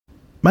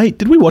Mate,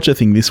 did we watch a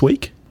thing this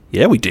week?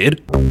 Yeah, we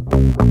did.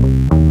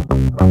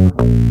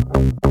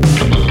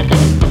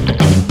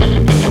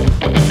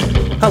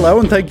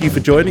 Hello and thank you for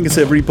joining us,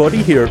 everybody,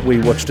 here at We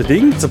Watched a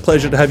Thing. It's a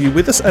pleasure to have you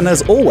with us, and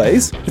as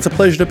always, it's a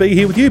pleasure to be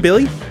here with you,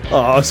 Billy.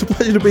 Oh, it's a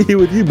pleasure to be here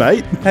with you,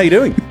 mate. How you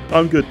doing?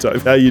 I'm good,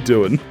 Tove. How you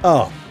doing?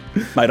 Oh,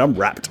 mate, I'm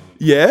wrapped.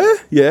 Yeah?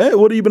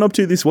 What have you been up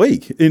to this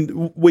week?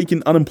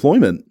 In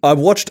unemployment? I've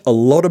watched a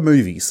lot of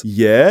movies.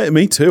 Yeah,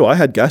 me too. I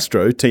had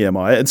gastro,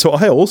 TMI, and so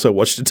I also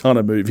watched a ton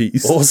of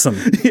movies. Awesome.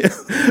 Yeah.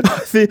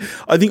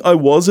 I think I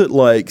was at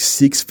like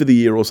 6 for the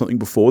year or something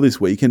before this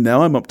week, and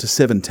now I'm up to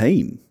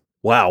 17.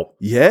 Wow.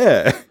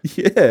 Yeah.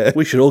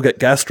 We should all get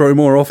gastro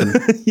more often.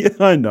 Yeah,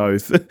 I know.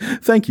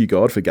 Thank you,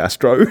 God, for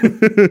gastro.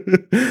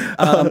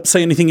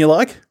 See anything you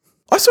like?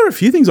 I saw a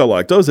few things I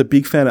liked. I was a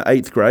big fan of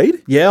 8th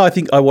grade. Yeah, I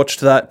think I watched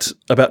that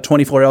about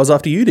 24 hours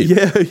after you did.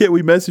 Yeah,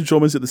 we messaged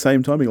almost at the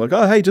same time, being like,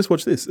 oh, hey, just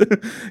watch this.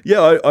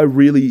 Yeah, I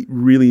really,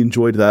 really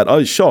enjoyed that. I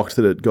was shocked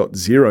that it got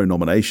 0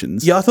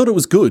 nominations. Yeah, I thought it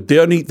was good.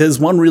 There's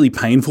one really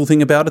painful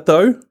thing about it,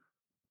 though,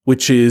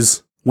 which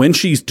is when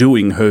she's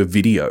doing her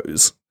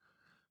videos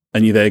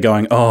and you're there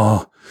going,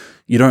 oh,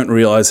 you don't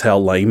realise how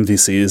lame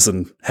this is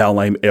and how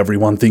lame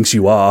everyone thinks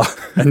you are.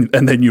 And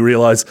then you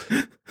realise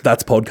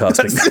that's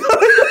podcasting.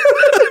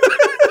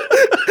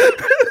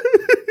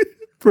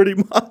 Pretty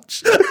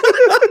much.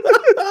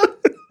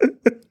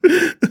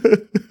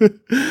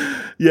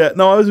 Yeah,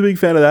 no, I was a big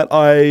fan of that.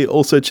 I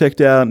also checked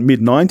out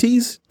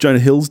Mid-90s, Jonah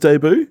Hill's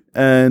debut,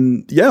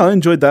 and yeah, I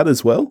enjoyed that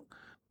as well.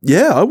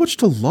 Yeah, I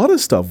watched a lot of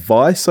stuff.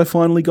 Vice, I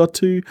finally got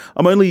to.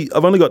 I've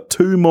only got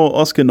 2 more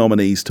Oscar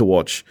nominees to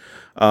watch.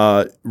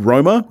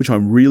 Roma, which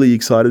I'm really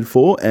excited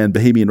for, and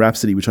Bohemian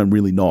Rhapsody, which I'm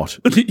really not.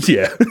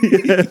 Yeah.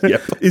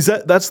 Yep.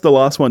 That's the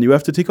last one you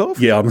have to tick off?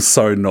 Yeah, I'm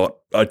so not.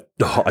 I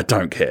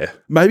don't care.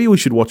 Maybe we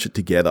should watch it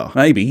together.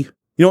 Maybe.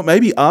 You know what?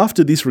 Maybe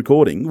after this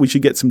recording, we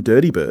should get some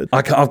Dirty Bird.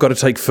 I've got to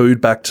take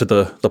food back to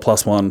the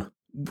 +1.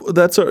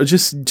 That's all right.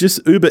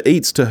 Just Uber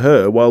Eats to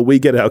her while we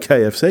get our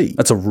KFC.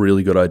 That's a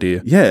really good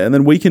idea. Yeah, and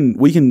then we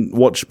can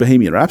watch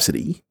Bohemian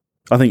Rhapsody.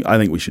 I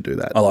think we should do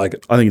that. I like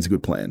it. I think it's a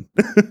good plan.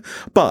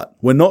 But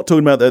we're not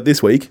talking about that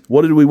this week.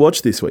 What did we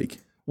watch this week?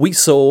 We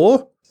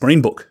saw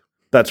Green Book.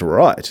 That's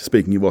right.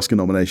 Speaking of Oscar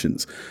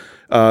nominations.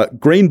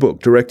 Green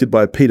Book, directed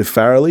by Peter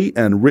Farrelly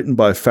and written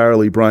by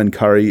Farrelly, Brian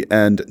Curry,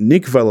 and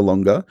Nick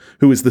Vallelonga,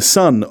 who is the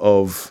son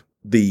of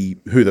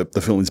who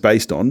the film is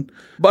based on.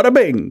 Bada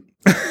bing!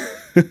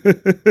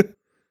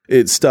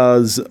 It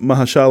stars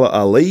Mahershala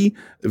Ali,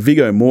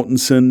 Viggo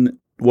Mortensen.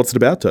 What's it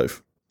about,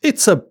 Tove?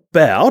 It's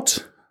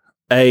about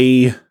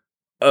a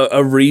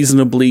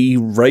reasonably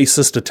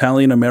racist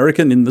Italian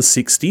American in the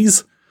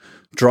 60s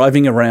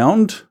driving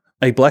around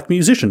a black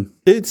musician.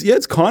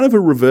 It's kind of a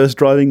reverse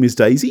Driving Miss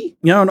Daisy.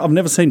 You know, I've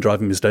never seen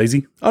Driving Miss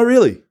Daisy. Oh,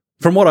 really?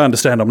 From what I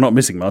understand, I'm not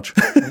missing much.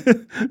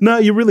 No,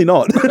 you're really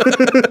not.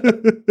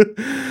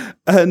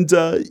 And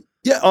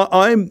yeah,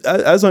 I'm,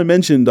 as I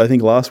mentioned, I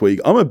think last week,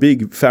 I'm a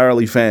big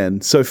Farrelly fan.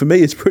 So for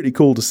me, it's pretty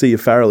cool to see a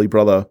Farrelly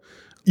brother,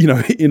 you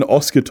know, in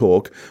Oscar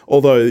talk.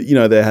 Although, you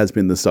know, there has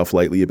been the stuff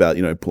lately about,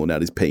 you know, pulling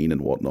out his peen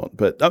and whatnot.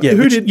 But yeah,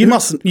 you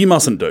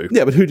mustn't do.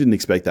 Yeah, but who didn't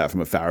expect that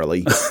from a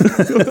Farrelly?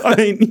 I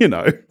mean, you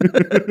know.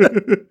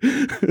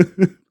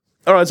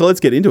 All right, so let's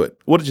get into it.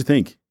 What did you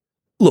think?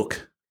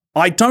 Look,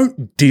 I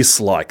don't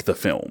dislike the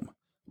film,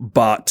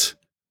 but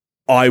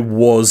I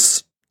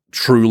was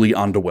truly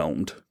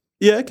underwhelmed.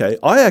 Yeah, okay.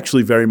 I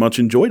actually very much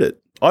enjoyed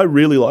it. I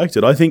really liked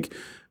it. I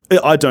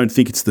don't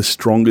think it's the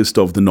strongest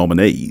of the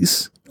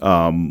nominees.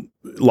 I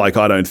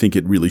don't think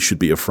it really should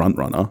be a front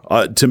runner.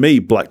 To me,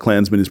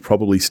 BlacKkKlansman is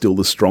probably still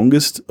the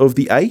strongest of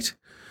the 8.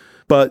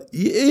 But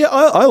yeah,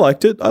 I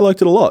liked it. I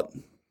liked it a lot.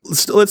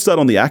 Let's start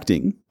on the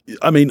acting.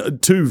 I mean,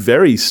 2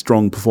 very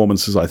strong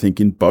performances, I think,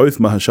 in both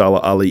Mahershala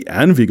Ali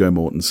and Viggo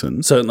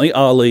Mortensen. Certainly,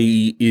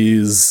 Ali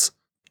is...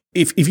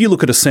 If you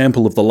look at a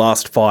sample of the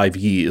last 5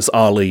 years,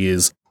 Ali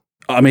is...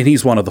 I mean,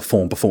 he's one of the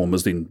form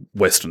performers in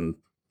Western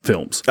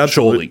films,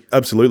 surely.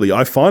 Absolutely.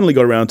 I finally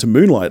got around to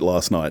Moonlight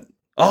last night.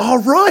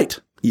 Oh, right.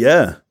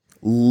 Yeah.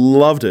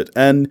 Loved it.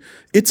 And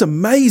it's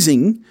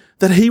amazing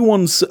that he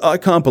won. I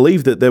can't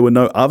believe that there were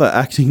no other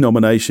acting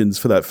nominations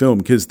for that film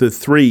because the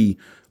 3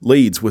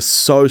 leads were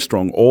so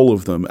strong, all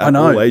of them at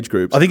all age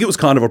groups. I think it was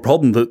kind of a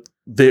problem that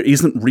there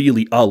isn't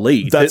really a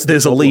lead.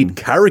 There's a lead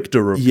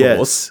character, of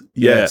course.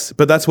 Yes. Yeah.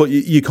 But that's what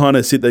you kind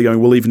of sit there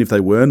going, well, even if they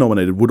were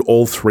nominated, would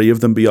all 3 of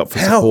them be up for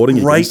supporting?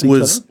 How great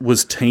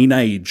was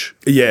Teenage?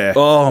 Yeah.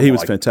 Oh, he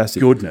was fantastic.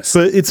 Goodness.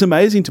 But it's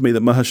amazing to me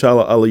that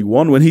Mahershala Ali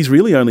won when he's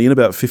really only in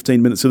about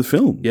 15 minutes of the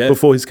film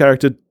before his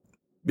character,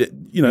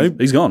 you know.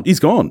 He's gone. He's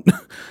gone.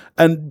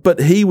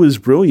 But he was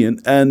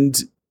brilliant. And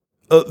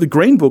the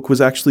Green Book was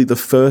actually the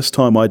first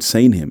time I'd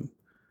seen him.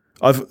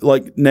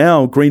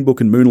 Now Green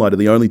Book and Moonlight are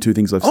the only 2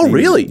 things I've seen. Oh,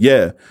 really?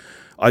 Yeah.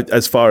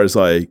 As far as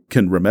I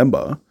can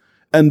remember.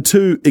 And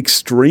 2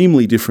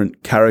 extremely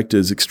different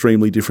characters,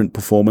 extremely different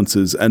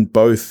performances, and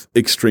both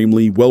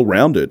extremely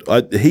well-rounded.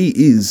 He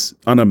is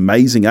an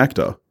amazing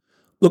actor.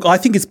 Look, I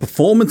think his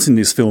performance in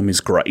this film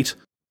is great.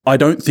 I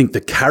don't think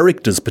the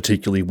character's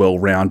particularly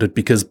well-rounded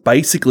because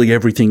basically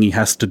everything he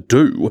has to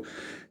do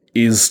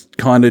is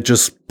kind of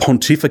just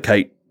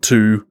pontificate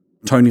to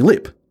Tony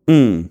Lip.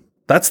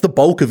 That's the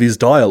bulk of his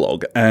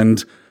dialogue,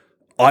 and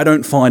I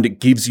don't find it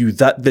gives you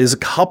that. There's a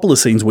couple of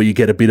scenes where you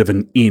get a bit of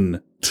an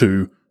in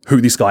to who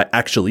this guy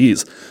actually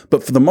is,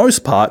 but for the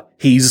most part,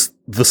 he's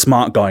the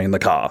smart guy in the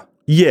car.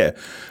 Yeah.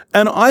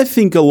 And I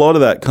think a lot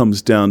of that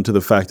comes down to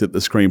the fact that the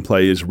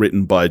screenplay is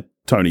written by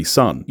Tony's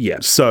son. Yeah.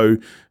 So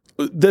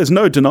there's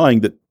no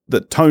denying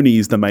that Tony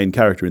is the main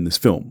character in this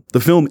film.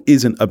 The film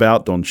isn't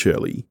about Don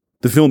Shirley.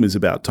 The film is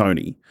about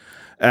Tony.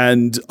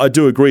 And I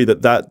do agree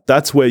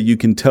that's where you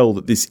can tell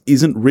that this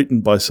isn't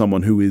written by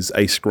someone who is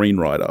a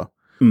screenwriter.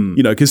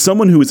 You know, because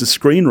someone who is a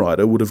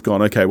screenwriter would have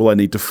gone, okay, well, I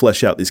need to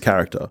flesh out this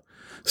character.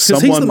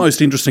 Because he's the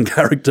most interesting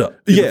character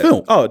in the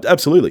film. Oh,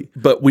 absolutely.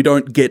 But we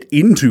don't get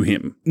into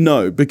him.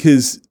 No,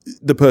 because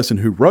the person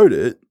who wrote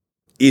it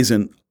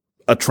isn't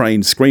a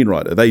trained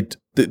screenwriter.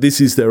 This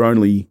is their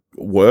only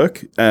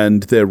work,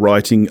 and they're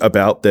writing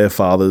about their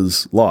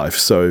father's life.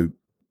 So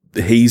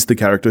he's the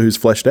character who's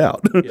fleshed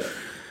out. Yeah.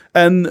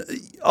 And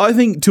I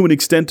think to an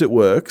extent it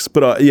works,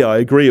 but I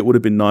agree it would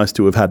have been nice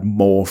to have had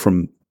more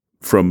from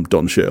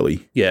Don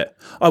Shirley. Yeah.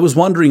 I was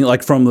wondering,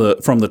 like, from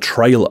the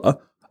trailer,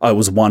 I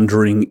was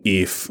wondering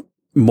if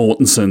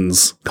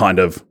Mortenson's kind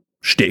of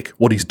shtick,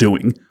 what he's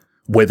doing,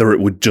 whether it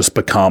would just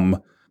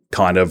become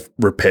kind of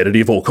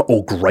repetitive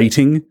or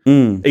grating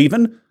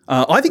even.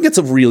 I think it's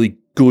a really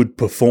good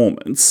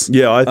performance.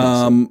 Yeah, I think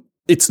so.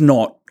 It's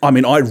not, I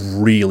mean, I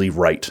really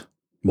rate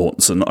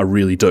Mortenson. I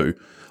really do.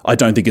 I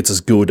don't think it's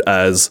as good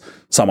as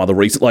some other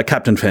recent, like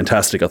Captain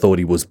Fantastic, I thought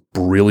he was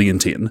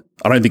brilliant in.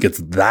 I don't think it's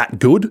that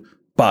good,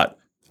 but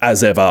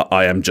as ever,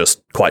 I am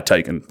just quite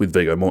taken with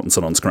Viggo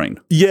Mortensen on screen.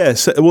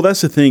 Yes, well,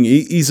 that's the thing.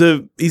 He's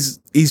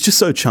just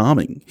so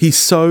charming. He's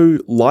so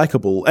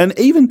likable, and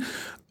even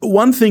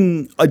one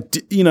thing,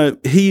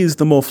 he is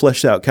the more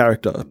fleshed out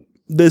character.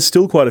 There's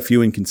still quite a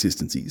few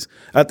inconsistencies.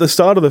 At the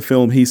start of the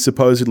film, he's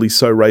supposedly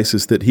so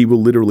racist that he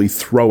will literally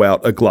throw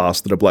out a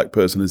glass that a black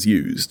person has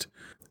used,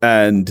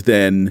 and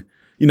then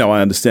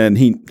I understand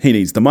he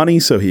needs the money,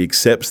 so he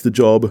accepts the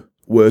job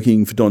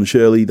working for Don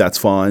Shirley. That's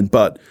fine,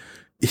 but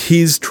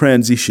his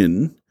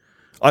transition,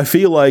 I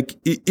feel like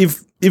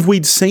if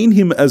we'd seen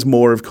him as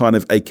more of kind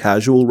of a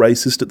casual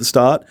racist at the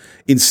start,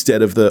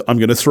 instead of the I'm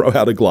going to throw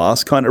out a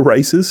glass kind of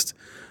racist,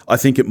 I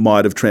think it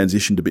might have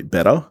transitioned a bit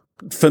better.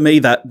 For me,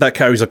 that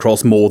carries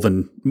across more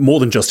than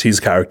just his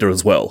character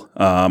as well.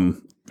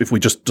 If we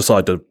just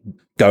decide to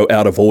go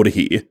out of order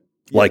here,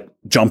 like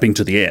jumping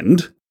to the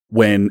end,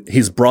 when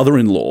his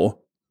brother-in-law,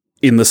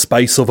 in the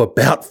space of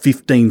about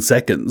 15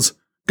 seconds,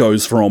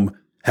 goes from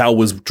Hal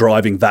was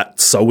driving that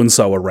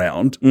so-and-so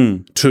around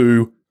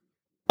to,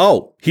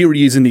 oh, here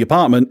he is in the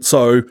apartment,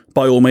 so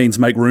by all means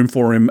make room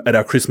for him at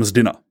our Christmas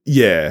dinner.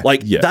 Yeah.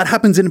 That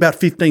happens in about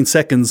 15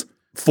 seconds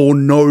for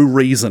no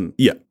reason.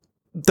 Yeah.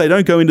 They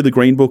don't go into the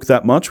Green Book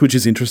that much, which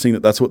is interesting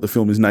that that's what the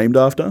film is named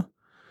after.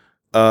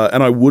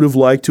 And I would have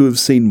liked to have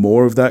seen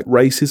more of that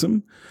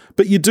racism.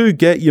 But you do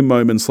get your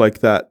moments like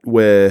that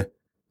where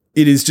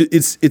it is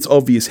it's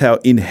obvious how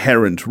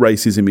inherent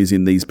racism is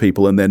in these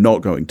people and they're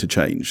not going to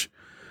change.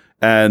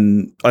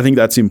 And I think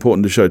that's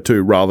important to show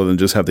too, rather than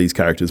just have these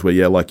characters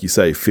where, like you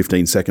say,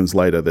 15 seconds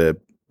later,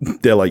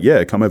 they're like,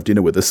 yeah, come have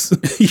dinner with us.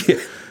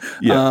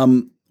 Yeah.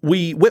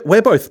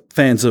 We're both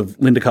fans of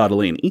Linda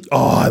Cardellini.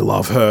 Oh, I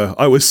love her.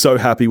 I was so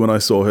happy when I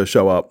saw her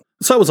show up.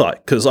 So was I,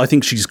 because I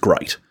think she's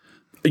great.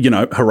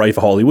 Hooray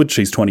for Hollywood.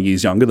 She's 20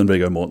 years younger than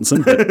Viggo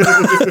Mortensen.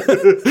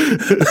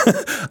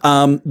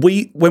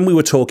 When we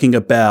were talking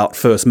about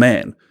First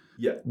Man,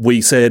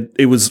 we said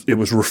it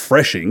was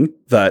refreshing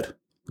that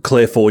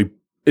Claire Foy,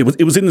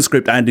 it was in the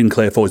script and in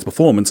Claire Foy's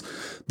performance,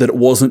 that it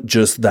wasn't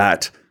just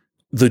that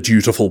the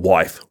dutiful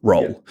wife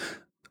role. Yeah.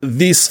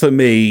 This, for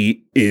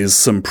me, is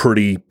some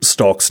pretty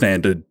stock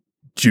standard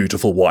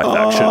dutiful wife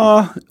action.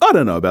 I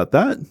don't know about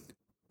that.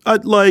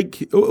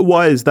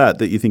 Why is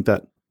that you think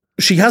that?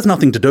 She has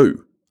nothing to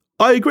do.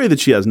 I agree that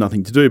she has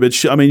nothing to do, but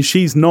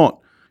she's not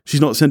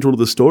central to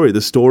the story.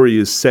 The story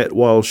is set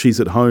while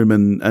she's at home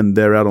and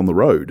they're out on the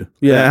road.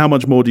 Yeah. How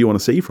much more do you want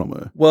to see from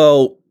her?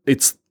 Well,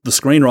 it's the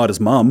screenwriter's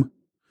mum.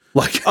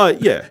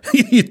 Yeah.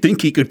 You'd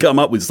think he could come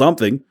up with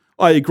something.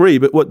 I agree,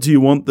 but what do you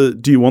want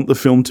the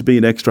film to be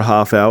an extra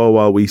half hour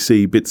while we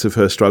see bits of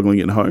her struggling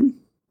at home?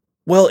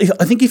 Well,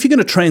 I think if you're going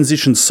to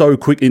transition so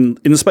quick in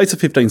the space of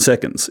 15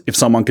 seconds, if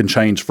someone can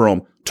change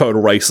from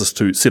total racist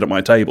to sit at my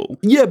table.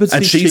 Yeah, but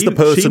and she's the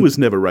person. She was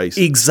never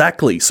racist.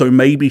 Exactly. So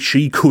maybe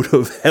she could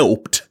have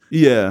helped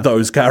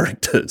those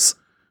characters.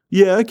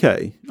 Yeah,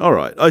 okay. All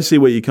right. I see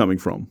where you're coming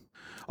from.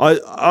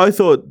 I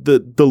thought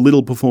that the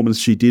little performance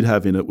she did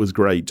have in it was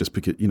great just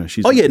because,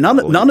 she's... Oh, yeah,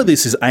 none of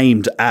this is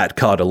aimed at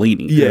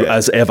Cardellini, who,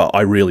 as ever, I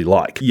really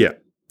like. Yeah.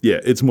 Yeah,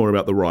 it's more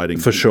about the writing.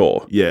 For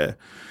sure. Yeah.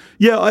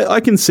 Yeah, I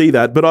can see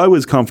that, but I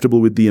was comfortable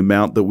with the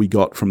amount that we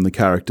got from the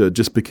character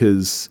just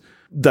because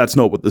that's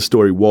not what the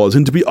story was.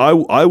 And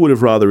I would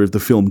have rather if the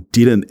film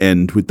didn't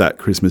end with that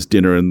Christmas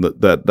dinner and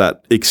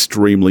that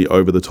extremely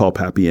over the top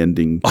happy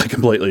ending. I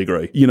completely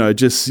agree. You know,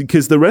 just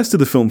because the rest of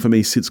the film for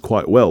me sits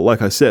quite well.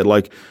 Like I said,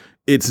 like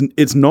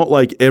it's not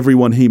like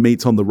everyone he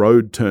meets on the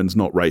road turns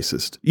not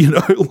racist. You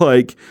know,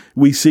 like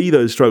we see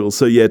those struggles.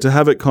 So yeah, to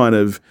have it kind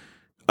of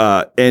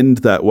end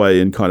that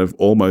way and kind of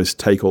almost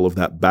take all of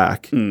that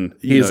back.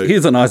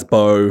 Here's a nice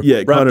bow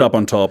wrapped up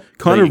on top.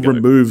 Kind of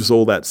removes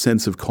all that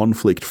sense of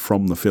conflict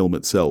from the film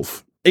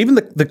itself. Even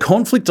the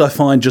conflict I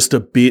find just a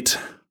bit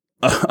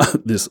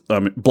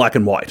black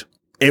and white.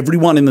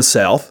 Everyone in the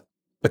South,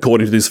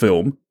 according to this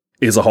film,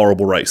 is a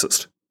horrible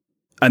racist.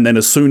 And then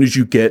as soon as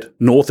you get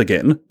north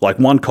again, like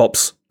one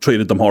cop's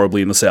treated them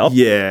horribly in the South.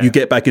 Yeah. You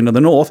get back into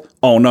the north.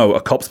 Oh no, a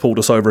cop's pulled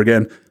us over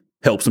again.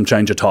 Helps them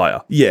change a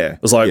tire. Yeah.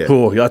 It's like,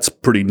 oh, that's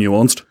pretty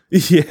nuanced.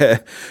 Yeah.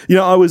 You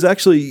know, I was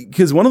actually,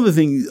 because one of the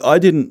things I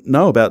didn't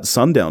know about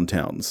sundown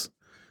towns.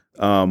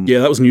 Yeah,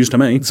 that was news to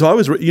me. So I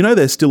was,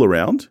 they're still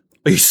around.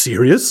 Are you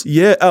serious?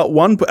 Yeah.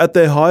 At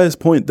their highest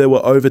point, there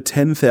were over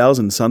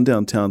 10,000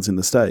 sundown towns in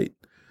the state.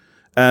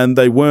 And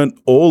they weren't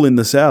all in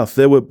the South.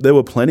 There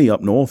were plenty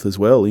up north as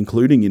well,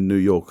 including in New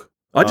York.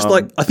 I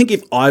think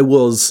if I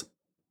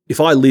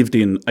lived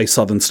in a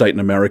southern state in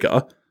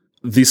America,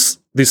 this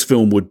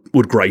film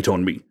would grate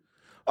on me.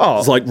 Oh,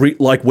 it's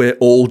like we're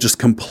all just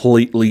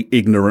completely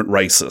ignorant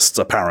racists,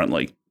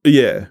 apparently.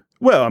 Yeah.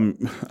 Well,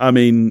 I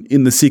mean,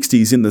 in the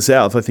 60s in the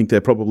South, I think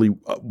there probably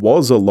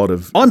was a lot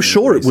of... I'm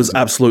sure it was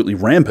absolutely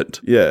rampant.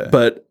 Yeah.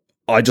 But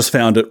I just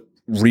found it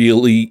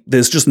really...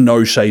 There's just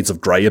no shades of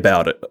grey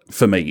about it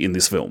for me in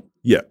this film.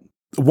 Yeah.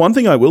 One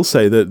thing I will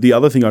say, that the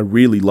other thing I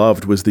really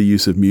loved was the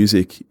use of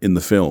music in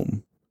the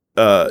film.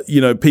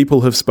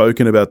 People have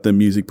spoken about the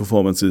music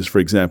performances, for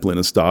example, in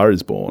A Star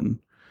Is Born.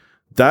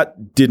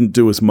 That didn't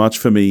do as much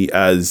for me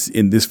as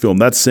in this film.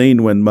 That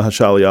scene when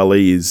Mahershala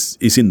Ali is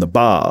in the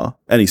bar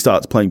and he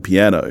starts playing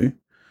piano,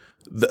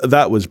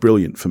 that was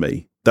brilliant for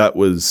me. That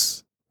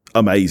was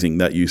amazing,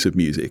 that use of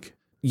music.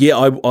 Yeah,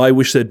 I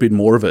wish there'd been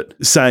more of it.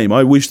 Same.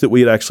 I wish that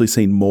we had actually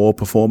seen more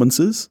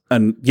performances.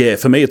 And yeah,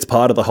 for me, it's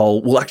part of the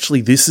whole, well,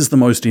 actually, this is the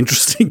most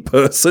interesting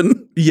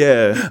person.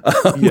 Yeah.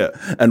 Yeah.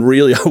 And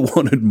really, I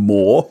wanted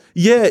more.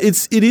 Yeah,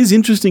 it is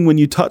interesting when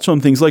you touch on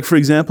things like, for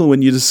example,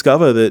 when you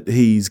discover that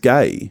he's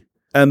gay.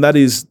 And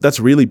that's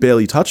really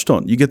barely touched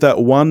on. You get that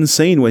one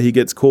scene where he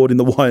gets caught in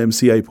the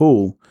YMCA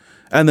pool,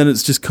 and then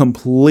it's just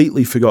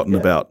completely forgotten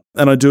about.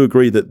 And I do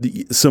agree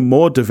that some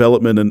more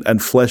development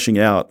and fleshing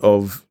out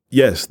of,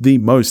 yes, the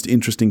most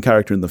interesting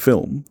character in the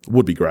film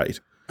would be great.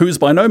 Who's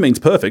by no means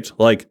perfect.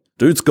 Like,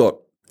 dude's got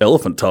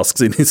elephant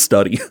tusks in his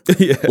study.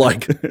 Yeah.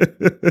 Like,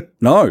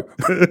 no.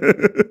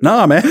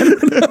 Nah, man.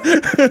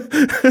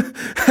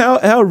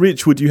 How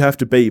rich would you have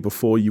to be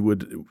before you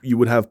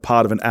would have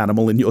part of an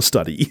animal in your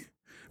study?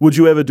 Would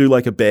you ever do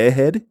like a bear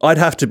head? I'd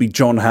have to be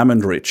John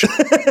Hammond rich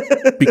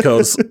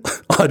because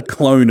I'd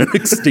clone an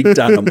extinct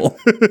animal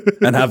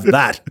and have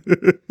that.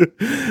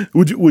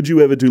 Would you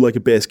ever do like a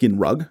bearskin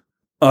rug?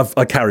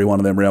 I carry one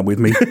of them around with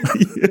me.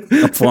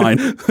 I'm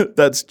fine.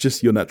 That's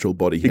just your natural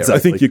body hair. Exactly. I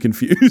think you're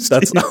confused.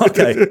 That's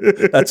okay.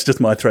 That's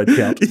just my thread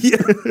count. Yeah.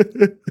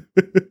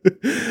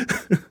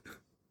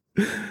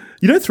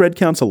 Thread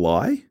count's a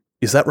lie?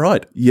 Is that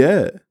right?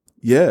 Yeah.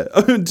 Yeah.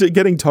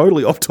 Getting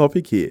totally off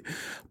topic here.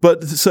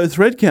 But so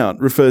thread count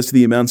refers to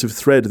the amounts of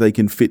thread they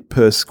can fit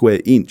per square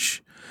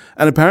inch.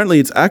 And apparently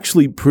it's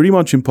actually pretty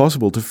much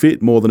impossible to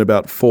fit more than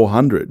about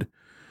 400.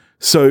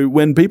 So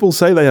when people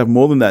say they have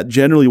more than that,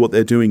 generally what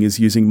they're doing is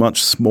using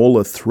much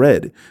smaller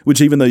thread, which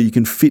even though you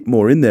can fit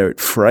more in there, it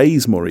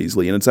frays more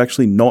easily and it's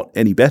actually not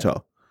any better.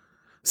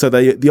 So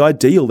the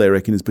ideal, they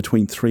reckon, is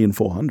between 300 and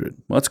 400.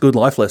 Well, that's a good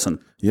life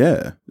lesson.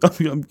 Yeah.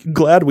 I'm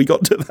glad we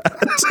got to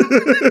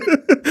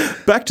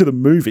that. Back to the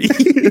movie.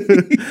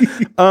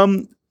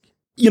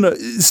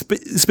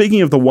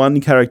 Speaking of the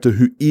one character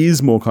who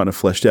is more kind of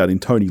fleshed out in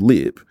Tony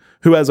Lip,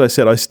 who, as I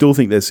said, I still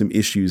think there's some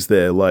issues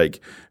there,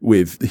 like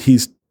with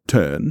his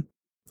turn.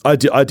 I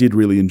did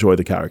really enjoy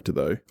the character,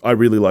 though. I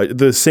really liked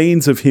the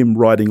scenes of him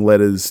writing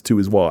letters to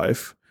his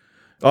wife.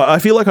 I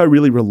feel like I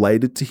really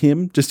related to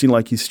him just in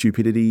like his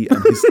stupidity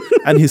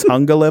and his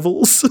hunger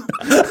levels.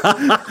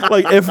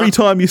 Like every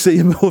time you see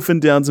him wolfing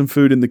down some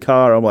food in the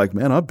car, I'm like,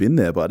 man, I've been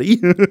there,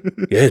 buddy.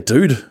 Yeah,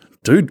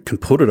 dude can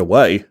put it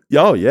away.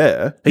 Oh,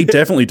 yeah. He'd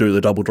definitely do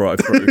the double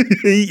drive-through.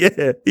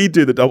 Yeah, he'd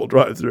do the double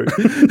drive-through.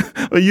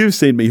 Well, you've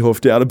seen me hoof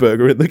down a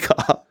burger in the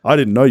car. I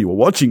didn't know you were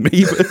watching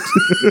me, but...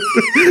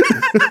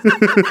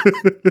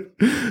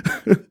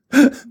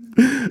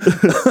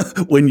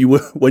 when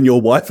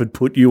your wife had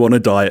put you on a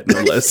diet,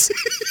 no less.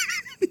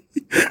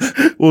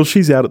 Well,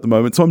 she's out at the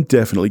moment, so I'm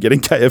definitely getting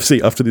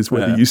KFC after this,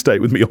 whether you stay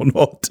with me or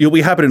not. You'll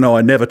be happy to know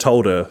I never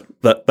told her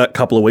that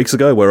couple of weeks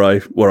ago where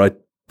I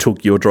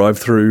took your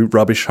drive-through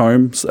rubbish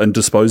home and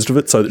disposed of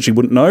it so that she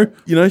wouldn't know.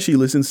 She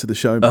listens to the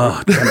show.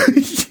 Oh, damn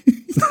it.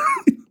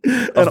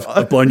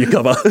 I've blown your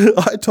cover.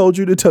 I told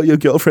you to tell your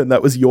girlfriend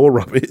that was your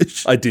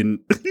rubbish. I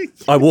didn't.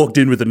 I walked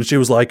in with it and she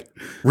was like,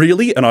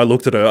 really? And I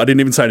looked at her. I didn't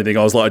even say anything.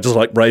 I was like, I just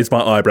like raised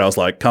my eyebrows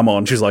like, come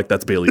on. She's like,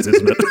 that's Billy's,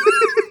 isn't it?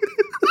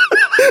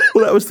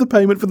 Well, that was the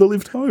payment for the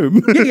lift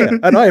home. Yeah.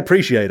 And I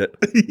appreciate it.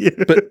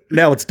 Yeah. But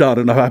now it's done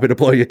and I'm happy to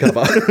blow your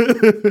cover.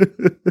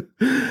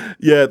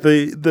 Yeah,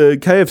 the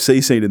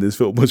KFC scene in this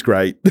film was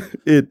great.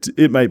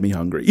 It made me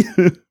hungry.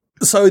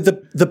 So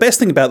the best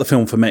thing about the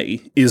film for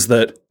me is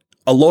that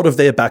a lot of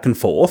their back and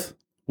forth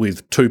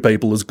with two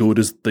people as good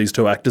as these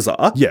two actors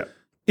are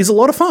is a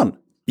lot of fun.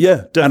 Yeah,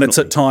 definitely. And it's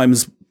at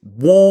times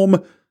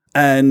warm,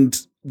 and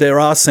there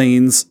are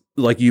scenes,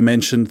 like you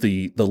mentioned,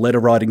 the letter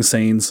writing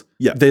scenes.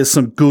 Yeah. There's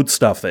some good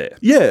stuff there.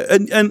 Yeah,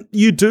 and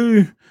you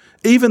do,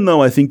 even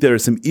though I think there are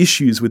some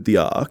issues with the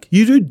arc,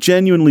 you do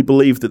genuinely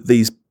believe that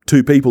these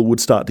two people would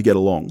start to get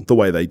along the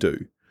way they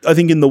do. I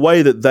think in the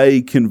way that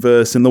they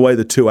converse and the way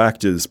the two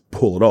actors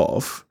pull it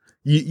off,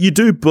 you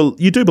do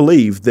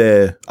believe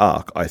their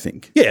arc, I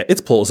think. Yeah, it's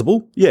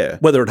plausible. Yeah.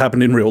 Whether it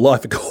happened in real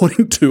life,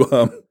 according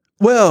to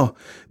Well,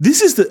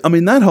 this is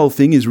that whole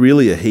thing is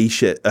really a he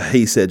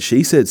said,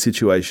 she said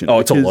situation. Oh,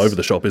 it's all over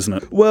the shop, isn't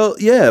it? Well,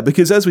 yeah,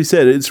 because as we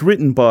said, it's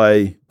written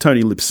by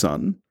Tony Lip's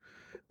son,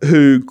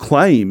 who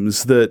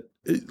claims that,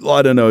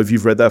 I don't know if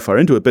you've read that far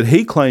into it, but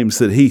he claims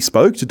that he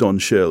spoke to Don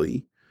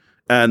Shirley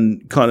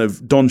and kind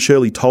of Don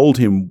Shirley told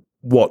him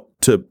what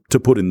to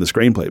put in the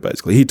screenplay,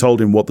 basically. He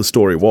told him what the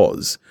story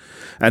was.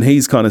 And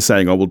he's kind of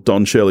saying, oh, well,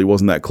 Don Shirley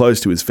wasn't that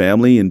close to his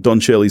family. And Don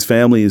Shirley's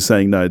family is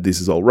saying, no, this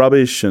is all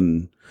rubbish.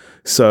 And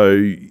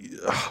so,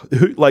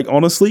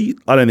 honestly,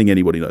 I don't think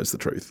anybody knows the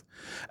truth.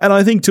 And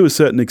I think to a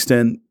certain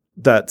extent,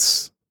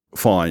 that's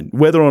fine.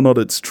 Whether or not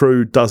it's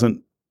true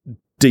doesn't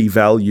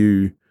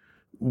devalue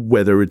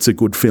whether it's a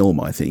good film,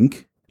 I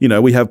think. You know,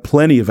 we have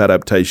plenty of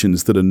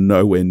adaptations that are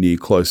nowhere near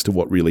close to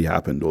what really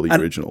happened or the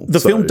original.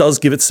 The film does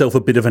give itself a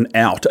bit of an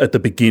out at the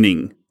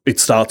beginning. It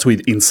starts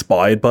with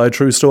inspired by a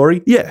true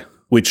story. Yeah.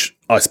 Which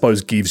I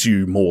suppose gives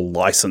you more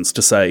license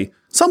to say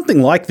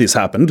something like this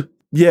happened.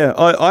 Yeah,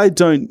 I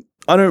don't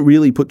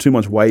really put too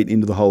much weight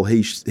into the whole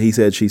he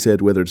said, she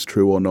said, whether it's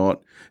true or not.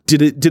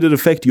 Did it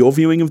affect your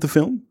viewing of the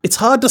film? It's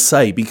hard to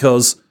say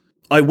because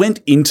I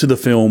went into the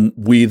film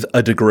with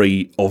a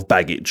degree of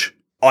baggage.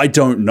 I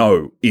don't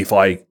know if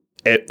I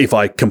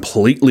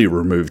completely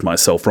removed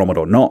myself from it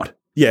or not.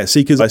 Yeah,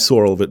 see, because I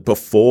saw all of it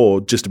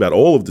before just about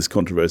all of this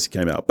controversy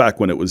came out, back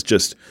when it was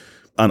just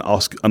an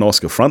Oscar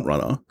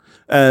frontrunner.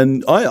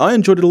 And I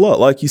enjoyed it a lot.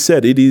 Like you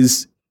said, it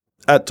is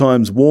at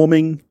times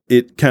warming.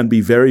 It can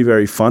be very,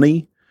 very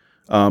funny.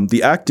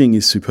 The acting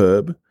is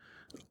superb.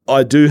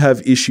 I do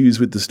have issues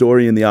with the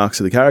story and the arcs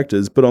of the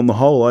characters, but on the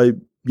whole, I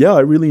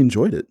really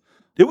enjoyed it.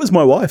 It was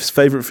my wife's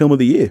favourite film of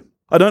the year.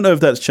 I don't know if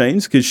that's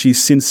changed because she's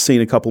since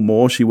seen a couple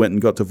more. She went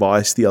and got to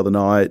Vice the other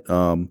night.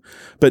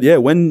 But yeah,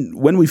 when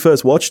we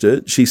first watched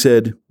it, she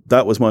said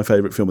that was my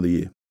favourite film of the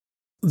year.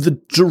 The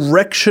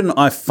direction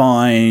I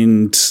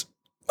find,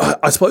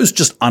 I suppose,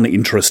 just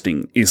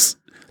uninteresting is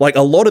like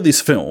a lot of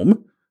this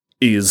film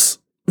is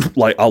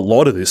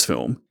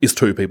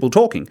two people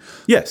talking.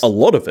 Yes. A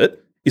lot of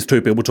it is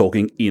two people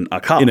talking in a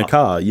car. In a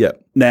car, yeah.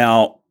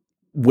 Now,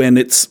 when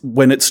it's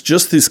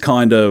just this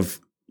kind of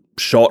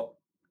shot,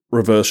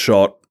 reverse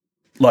shot,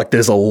 like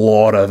there's a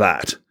lot of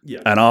that.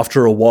 Yeah. And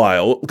after a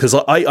while, because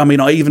I mean,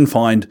 I even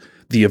find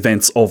the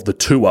events of the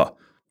tour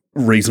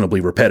reasonably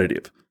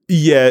repetitive.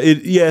 Yeah,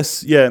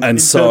 yes. And in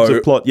so, terms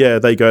of plot, yeah,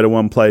 they go to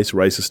one place,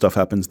 racist stuff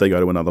happens. They go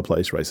to another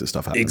place, racist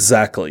stuff happens.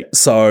 Exactly.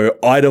 So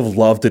I'd have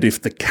loved it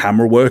if the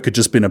camera work had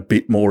just been a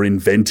bit more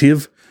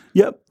inventive.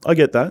 Yep, I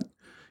get that.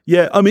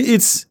 Yeah, I mean,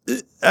 it's,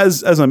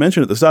 as I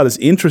mentioned at the start, it's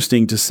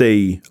interesting to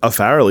see a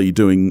Farrelly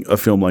doing a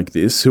film like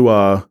this, who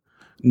are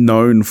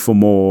known for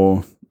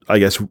more, I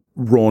guess,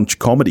 raunch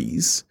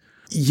comedies.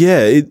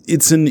 Yeah,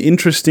 it's an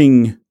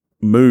interesting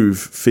move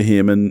for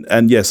him.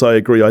 And yes, I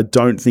agree. I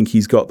don't think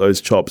he's got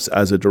those chops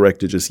as a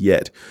director just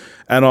yet.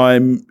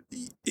 And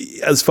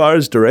as far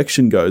as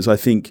direction goes, I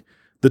think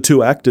the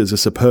two actors are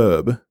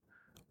superb.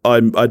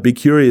 I'd be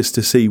curious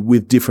to see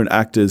with different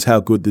actors how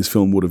good this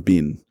film would have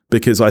been,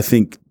 because I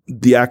think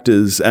the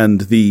actors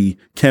and the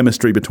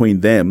chemistry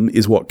between them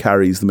is what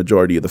carries the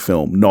majority of the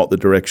film, not the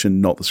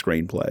direction, not the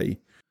screenplay.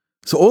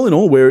 So all in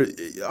all,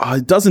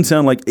 it doesn't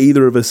sound like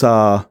either of us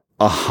are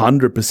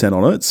 100%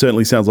 on it. It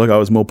certainly sounds like I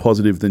was more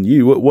positive than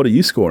you. What are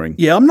you scoring?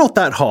 Yeah, I'm not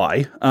that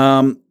high.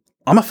 I'm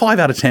a 5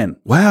 out of 10.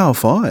 Wow,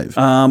 5.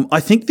 I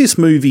think this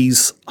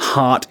movie's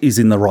heart is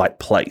in the right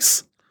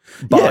place.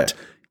 But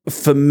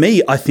for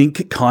me, I think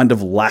it kind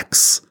of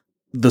lacks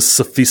the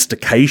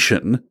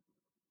sophistication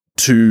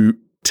to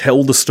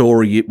tell the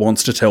story it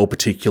wants to tell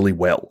particularly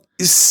well.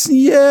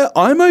 Yeah,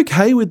 I'm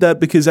okay with that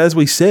because, as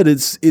we said,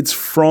 it's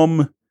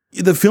from...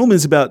 The film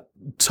is about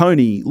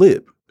Tony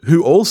Lip,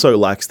 who also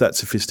lacks that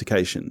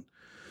sophistication.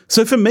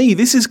 So for me,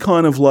 this is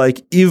kind of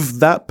like if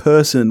that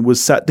person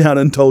was sat down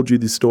and told you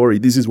this story,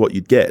 this is what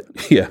you'd get.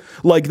 Yeah.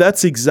 Like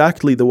that's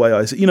exactly the way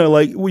I see.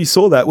 Like we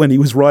saw that when he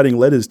was writing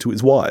letters to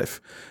his wife,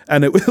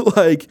 and it was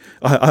like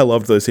I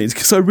loved those scenes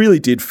because I really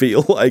did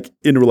feel like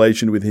in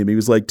relation with him, he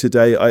was like,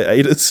 "Today I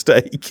ate a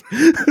steak."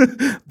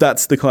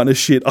 That's the kind of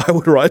shit I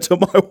would write to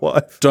my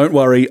wife. Don't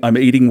worry, I'm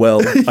eating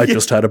well. I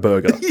just had a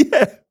burger.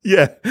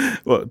 Yeah.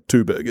 Well,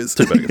 2 burgers.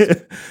 2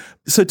 burgers.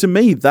 So to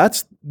me,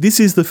 this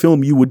is the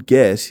film you would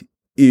get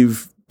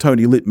if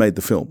Tony Litt made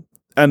the film.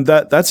 And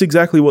that's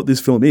exactly what this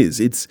film is.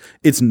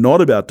 It's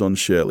not about Don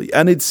Shirley.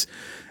 And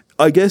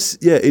I guess,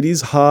 it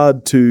is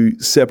hard to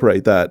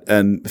separate that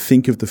and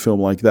think of the film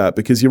like that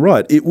because you're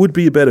right. It would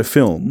be a better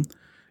film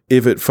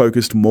if it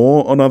focused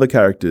more on other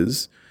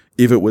characters,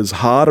 if it was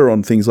harder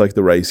on things like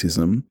the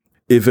racism,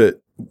 if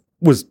it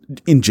was,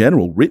 in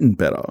general, written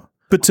better.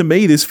 But to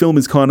me, this film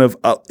is kind of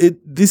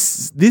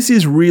this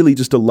is really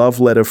just a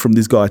love letter from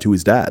this guy to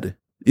his dad,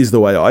 is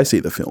the way I see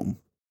the film.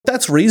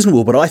 That's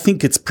reasonable, but I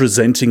think it's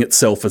presenting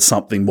itself as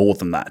something more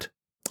than that.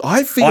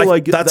 I feel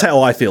like that's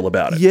how I feel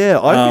about it. Yeah,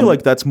 I feel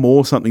like that's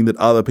more something that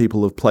other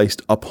people have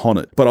placed upon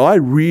it. But I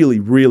really,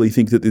 really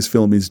think that this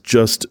film is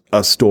just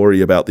a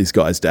story about this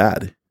guy's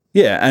dad.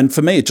 Yeah, and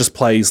for me, it just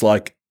plays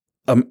like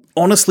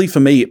honestly, for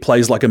me, it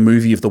plays like a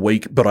movie of the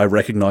week, but I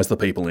recognize the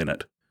people in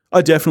it.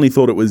 I definitely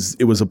thought it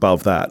was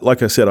above that.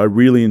 Like I said, I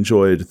really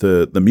enjoyed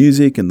the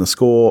music and the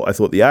score. I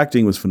thought the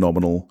acting was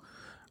phenomenal.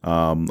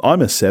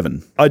 I'm a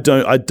 7. I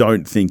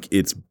don't think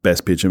it's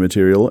best picture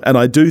material, and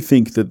I do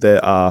think that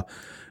there are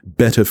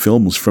better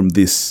films from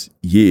this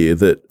year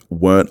that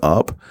weren't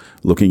up.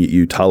 Looking at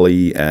you,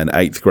 Tully, and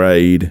 8th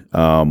Grade.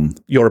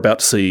 You're about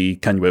to see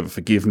Can You Ever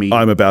Forgive Me?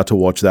 I'm about to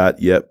watch that.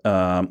 Yep.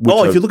 If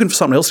you're looking for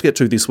something else to get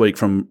to this week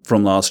from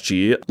last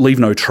year, Leave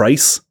No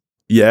Trace.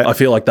 Yeah. I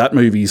feel like that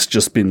movie's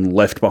just been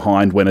left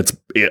behind when it's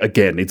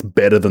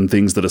better than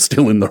things that are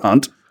still in the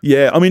hunt.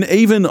 Yeah, I mean,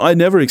 even I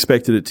never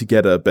expected it to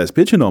get a Best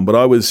Picture nom, but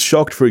I was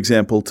shocked, for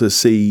example, to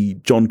see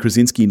John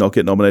Krasinski not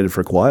get nominated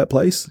for A Quiet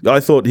Place. I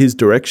thought his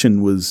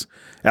direction was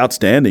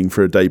outstanding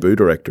for a debut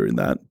director in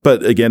that.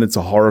 But again, it's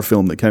a horror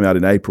film that came out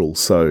in April,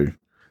 so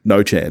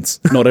no chance.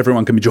 Not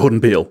everyone can be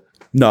Jordan Peele.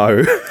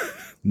 No.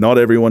 Not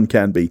everyone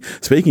can be.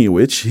 Speaking of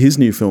which, his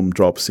new film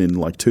drops in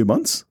like 2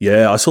 months.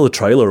 Yeah, I saw the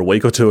trailer a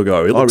week or two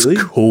ago. It looks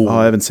cool.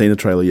 I haven't seen a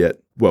trailer yet.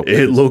 Well,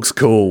 it looks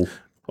cool.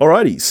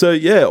 Alrighty. So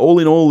yeah, all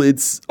in all,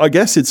 I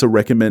guess it's a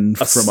recommend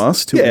from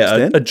us to an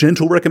extent. A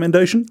gentle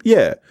recommendation.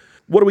 Yeah.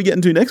 What are we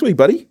getting to next week,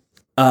 buddy?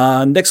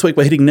 Next week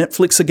we're hitting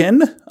Netflix again.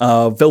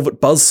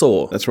 Velvet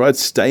Buzzsaw. That's right.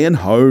 Staying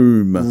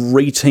Home.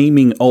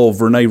 Reteaming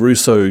of Rene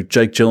Russo,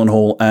 Jake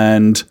Gyllenhaal,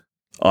 and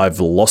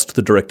I've lost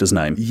the director's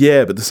name.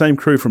 Yeah, but the same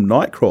crew from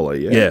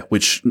Nightcrawler, yeah. Yeah,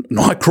 which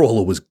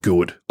Nightcrawler was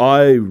good.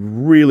 I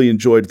really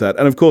enjoyed that.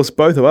 And of course,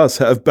 both of us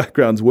have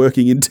backgrounds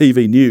working in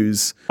TV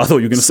news. I thought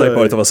you were going to say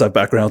both of us have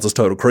backgrounds as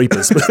total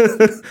creepers.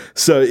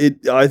 So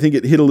I think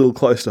it hit a little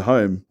close to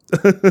home.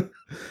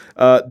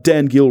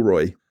 Dan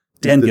Gilroy.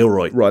 Dan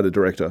Gilroy.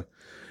 Writer-director.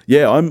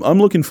 Yeah, I'm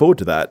looking forward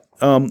to that.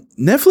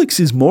 Netflix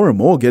is more and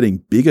more getting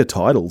bigger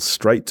titles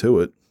straight to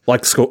it.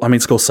 Like,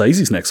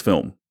 Scorsese's next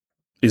film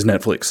is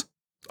Netflix.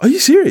 Are you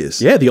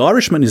serious? Yeah, The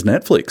Irishman is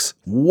Netflix.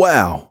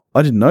 Wow.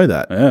 I didn't know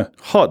that. Yeah.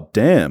 Hot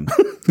damn.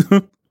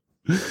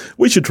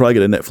 We should try to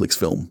get a Netflix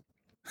film.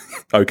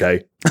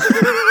 Okay.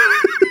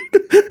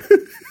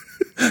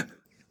 It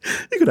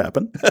could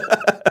happen.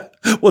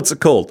 What's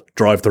it called?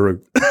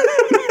 Drive-through.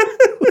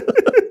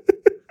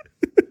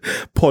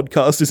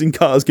 Podcasters in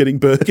cars getting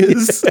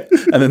burgers. Yeah.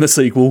 And then the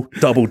sequel,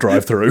 Double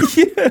Drive-through.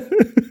 Yeah.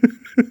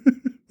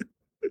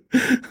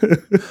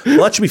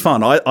 Well, that should be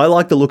fun. I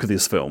like the look of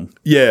this film.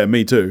 Yeah,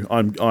 me too.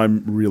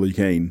 I'm really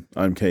keen.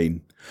 I'm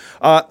keen.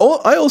 I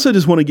also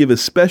just want to give a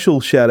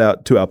special shout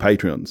out to our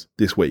Patreons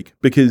this week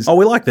because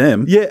we like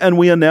them. Yeah, and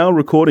we are now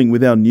recording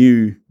with our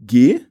new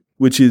gear,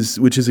 which is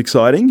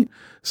exciting.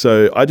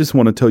 So I just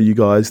want to tell you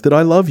guys that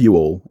I love you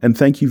all and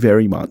thank you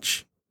very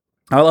much.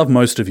 I love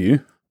most of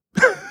you.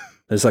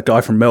 There's that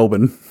guy from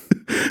Melbourne.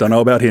 Don't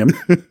know about him.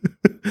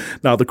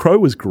 No, The Crow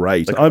was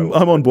great. I'm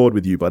on board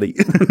with you, buddy.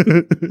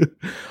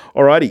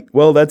 Alrighty.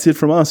 Well, that's it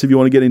from us. If you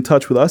want to get in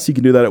touch with us, you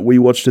can do that at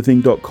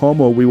wewatchedathing.com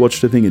or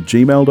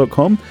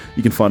wewatchedathing@gmail.com.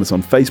 You can find us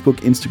on Facebook,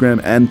 Instagram,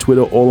 and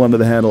Twitter, all under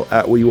the handle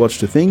at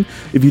wewatchedathing.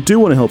 If you do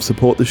want to help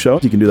support the show,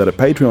 you can do that at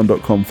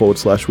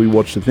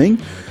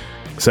patreon.com/wewatchedathing.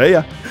 See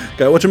ya.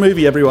 Go watch a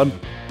movie, everyone.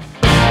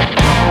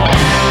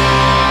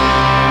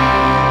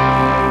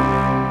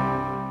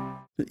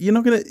 You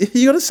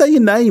got to say your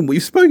name.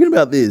 We've spoken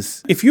about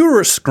this. If you were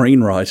a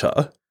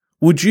screenwriter,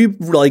 would you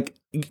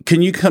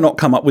cannot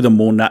come up with a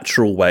more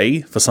natural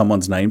way for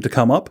someone's name to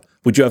come up?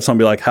 Would you have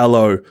somebody like,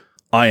 "Hello,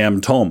 I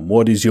am Tom.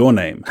 What is your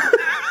name?"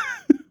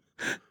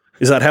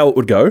 Is that how it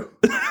would go?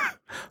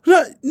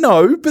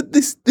 No, but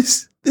this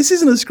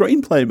isn't a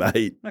screenplay,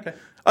 mate. Okay.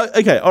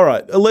 Okay, all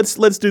right.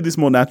 Let's do this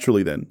more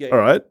naturally then. Yeah. All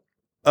right.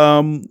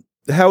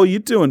 How are you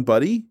doing,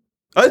 buddy?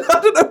 I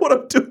don't know what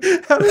I'm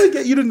doing. How did I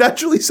get you to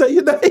naturally say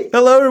your name?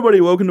 Hello,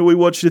 everybody. Welcome to We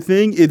Watched a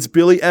Thing. It's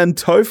Billy and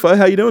Topher.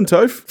 How you doing,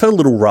 Toph? Felt a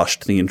little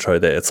rushed, the intro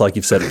there. It's like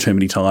you've said it too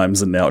many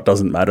times and now it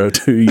doesn't matter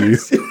to you.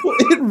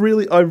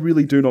 I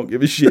really do not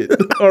give a shit.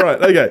 All right,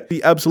 okay.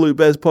 The absolute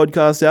best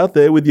podcast out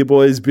there with your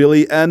boys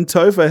Billy and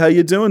Topher. How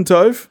you doing,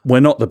 Toph? We're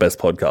not the best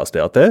podcast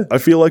out there. I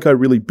feel like I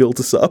really built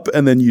us up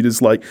and then you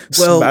just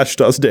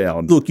smashed us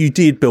down. Look, you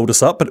did build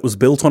us up, but it was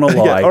built on a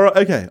lie.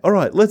 Okay, all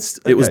right.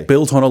 It was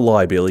built on a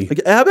lie, Billy.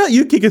 Okay, how about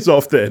you kick us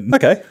off then?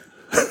 Okay.